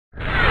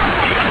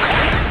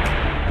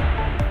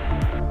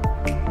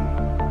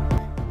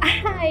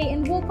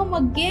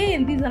welcome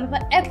again. This is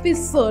another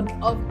episode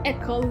of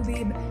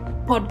ECOLEAD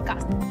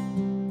Podcast.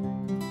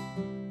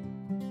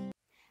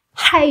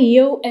 Hi,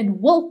 yo,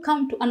 and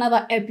welcome to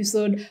another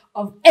episode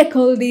of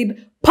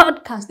ECOLEAD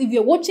Podcast. If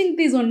you're watching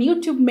this on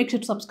YouTube, make sure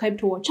to subscribe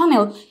to our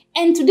channel.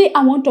 And today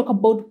I want to talk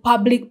about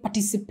public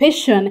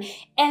participation.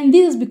 And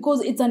this is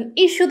because it's an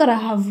issue that I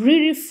have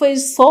really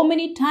faced so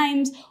many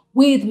times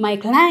with my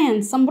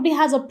clients. Somebody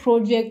has a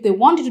project, they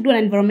wanted to do an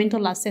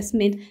environmental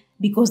assessment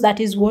because that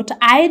is what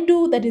I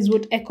do, that is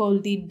what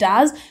ECOLEAD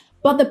does.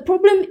 But the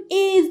problem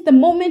is the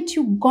moment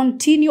you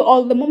continue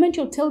or the moment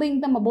you're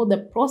telling them about the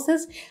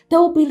process, they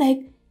will be like,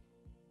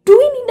 do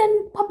we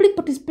need a public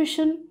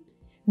participation?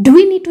 Do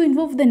we need to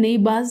involve the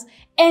neighbors?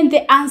 And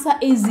the answer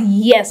is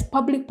yes.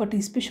 Public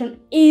participation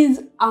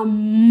is a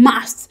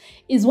must.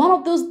 It's one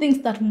of those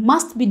things that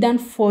must be done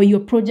for your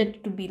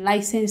project to be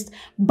licensed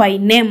by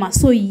NEMA.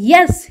 So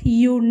yes,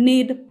 you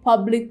need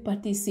public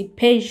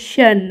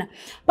participation.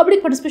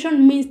 Public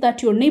participation means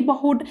that your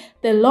neighborhood,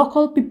 the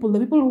local people, the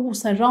people who are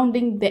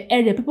surrounding the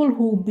area, people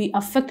who will be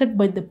affected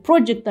by the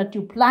project that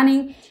you're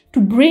planning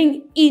to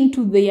bring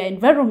into their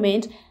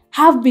environment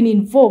have been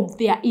involved.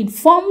 They are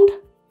informed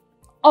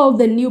of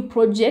the new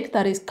project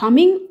that is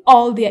coming,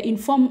 or they are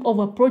informed of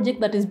a project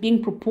that is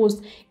being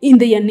proposed in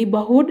their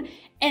neighborhood.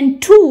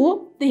 And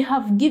two, they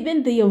have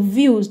given their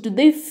views. How do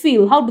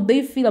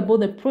they feel about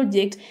the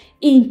project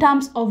in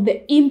terms of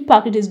the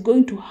impact it is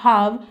going to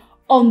have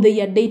on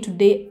their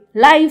day-to-day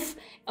life,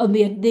 on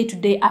their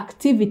day-to-day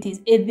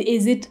activities?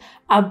 Is it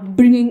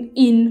bringing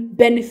in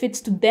benefits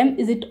to them?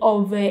 Is it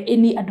of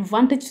any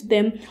advantage to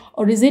them?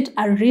 Or is it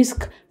a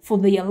risk for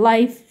their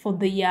life, for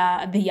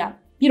their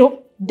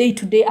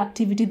day-to-day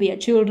activity, their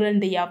children,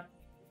 their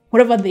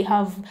whatever they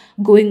have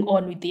going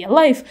on with their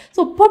life?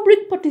 So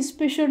public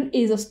participation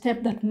is a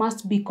step that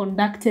must be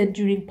conducted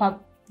during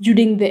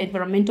the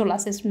environmental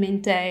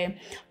assessment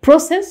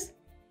process.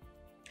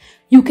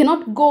 You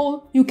cannot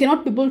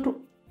be able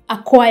to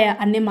acquire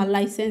a NEMA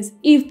license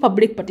if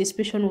public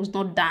participation was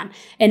not done.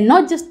 And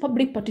not just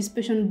public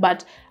participation,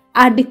 but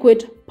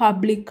adequate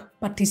public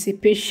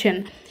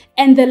participation.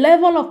 And the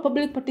level of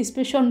public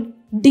participation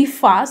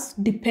differs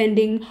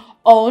depending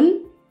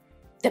on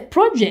the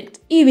project.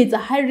 If it's a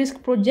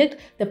high-risk project,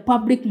 the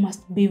public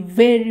must be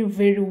very,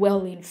 very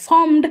well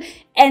informed,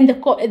 and the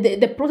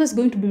process is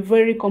going to be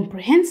very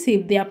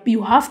comprehensive.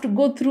 You have to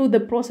go through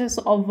the process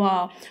of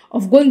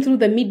going through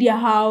the media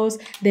house,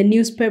 the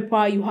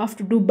newspaper. You have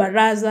to do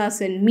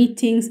barazas and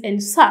meetings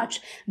and such.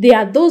 There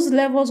are those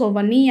levels of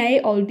an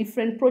EIA or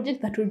different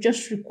projects that will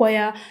just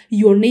require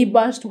your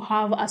neighbors to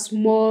have a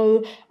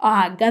small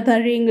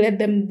gathering, let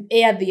them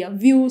air their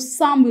views.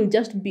 Some will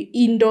just be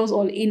indoors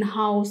or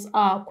in-house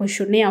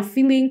questionnaire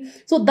filling.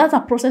 So that's a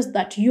process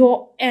that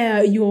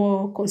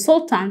your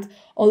consultant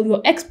or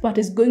your expert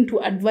is going to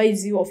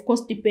advise you, of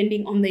course,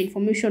 depending on the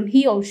information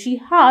he or she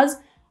has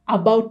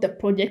about the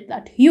project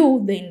that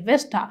you, the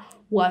investor,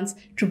 wants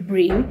to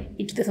bring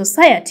into the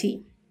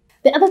society.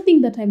 The other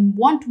thing that I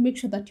want to make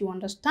sure that you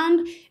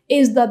understand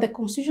is that the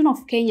Constitution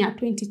of Kenya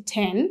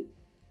 2010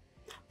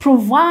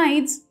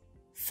 provides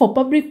for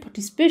public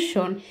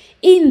participation,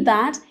 in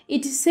that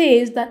it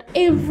says that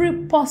every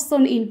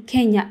person in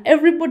Kenya,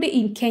 everybody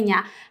in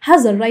Kenya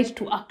has a right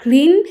to a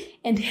clean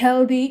and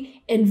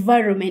healthy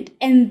environment.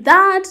 And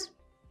that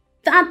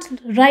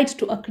right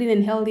to a clean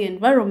and healthy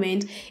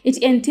environment, it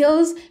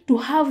entails to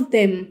have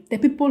the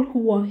people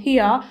who are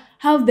here,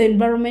 have the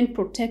environment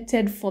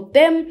protected for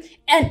them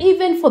and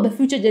even for the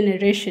future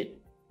generation.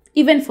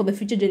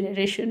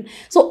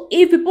 So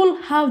if people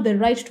have the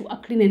right to a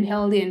clean and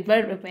healthy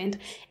environment,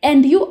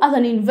 and you as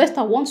an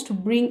investor wants to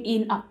bring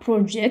in a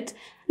project,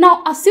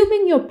 now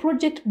assuming your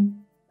project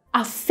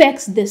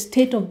affects the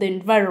state of the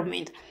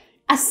environment,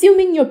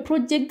 assuming your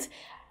project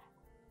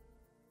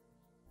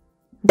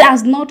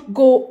does not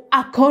go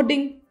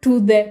according to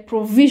the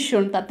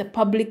provision that the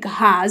public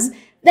has,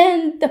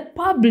 then the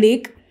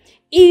public,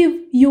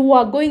 if you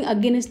are going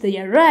against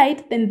their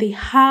right, then they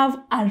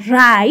have a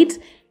right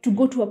to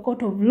go to a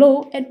court of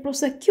law and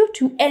prosecute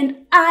you.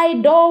 And I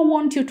don't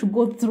want you to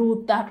go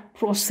through that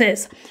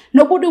process.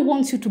 Nobody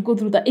wants you to go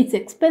through that. It's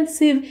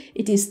expensive,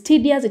 it is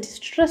tedious, it is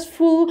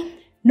stressful.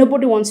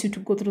 Nobody wants you to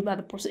go through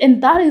that process.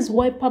 And that is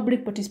why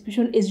public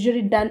participation is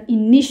usually done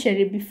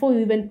initially before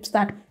you even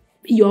start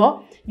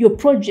your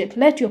project.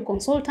 Let your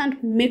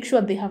consultant make sure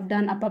they have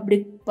done a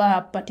public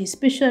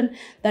participation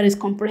that is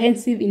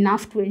comprehensive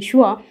enough to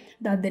ensure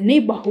that the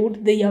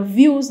neighborhood, their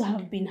views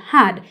have been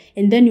heard,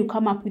 and then you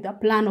come up with a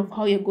plan of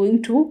how you're going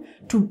to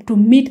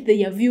meet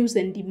their views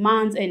and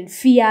demands and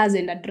fears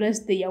and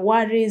address their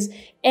worries,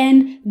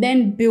 and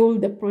then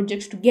build the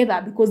project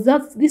together, because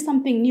this is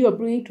something new you're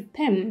bringing to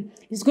them.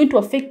 It's going to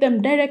affect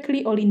them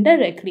directly or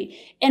indirectly.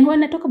 And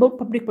when I talk about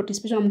public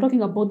participation, I'm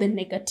talking about the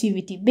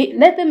negativity.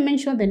 Let them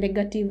mention the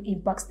negative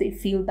impacts they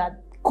feel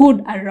that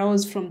could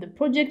arouse from the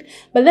project,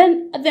 but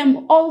then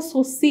them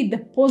also see the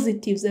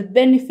positives, the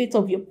benefits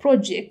of your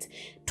project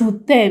to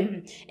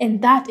them.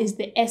 And that is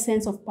the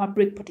essence of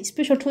public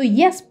participation. So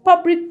yes,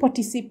 public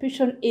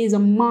participation is a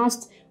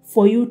must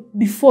for you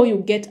before you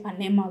get an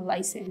NEMA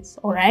license.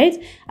 All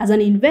right. As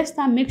an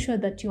investor, make sure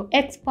that your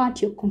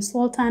expert, your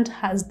consultant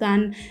has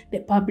done the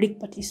public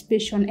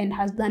participation and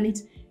has done it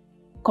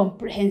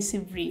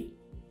comprehensively.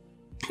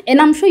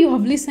 And I'm sure you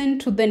have listened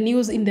to the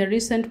news in the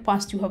recent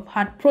past. You have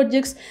had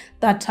projects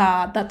that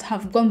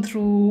have gone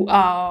through,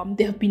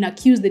 they have been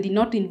accused they did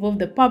not involve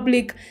the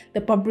public. The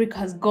public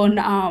has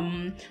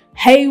gone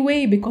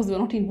hayway because they were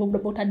not involved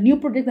about a new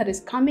project that is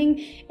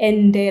coming.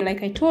 And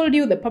like I told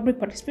you, the public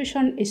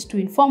participation is to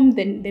inform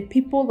the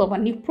people of a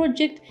new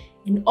project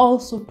and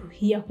also to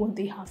hear what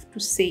they have to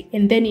say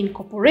and then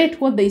incorporate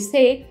what they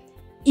say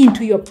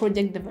into your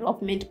project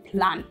development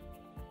plan.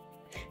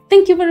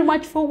 Thank you very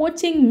much for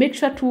watching. Make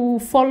sure to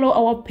follow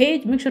our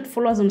page. Make sure to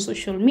follow us on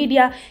social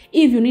media.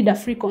 If you need a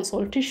free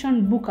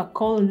consultation, book a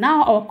call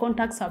now. Our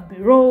contacts are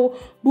below.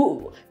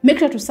 Make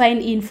sure to sign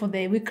in for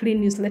the weekly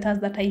newsletters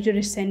that I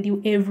usually send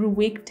you every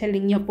week,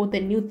 telling you about the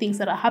new things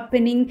that are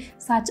happening,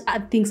 such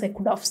as things I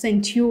could have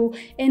sent you,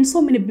 and so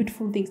many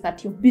beautiful things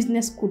that your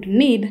business could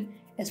need,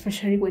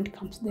 especially when it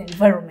comes to the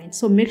environment.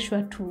 So make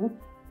sure to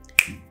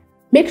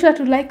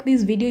like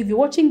this video. If you're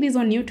watching this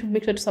on YouTube,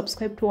 make sure to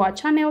subscribe to our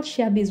channel,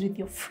 share this with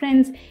your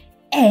friends,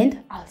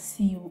 and I'll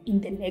see you in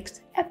the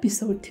next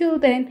episode. Till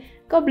then,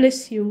 God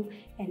bless you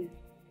and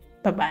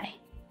bye-bye.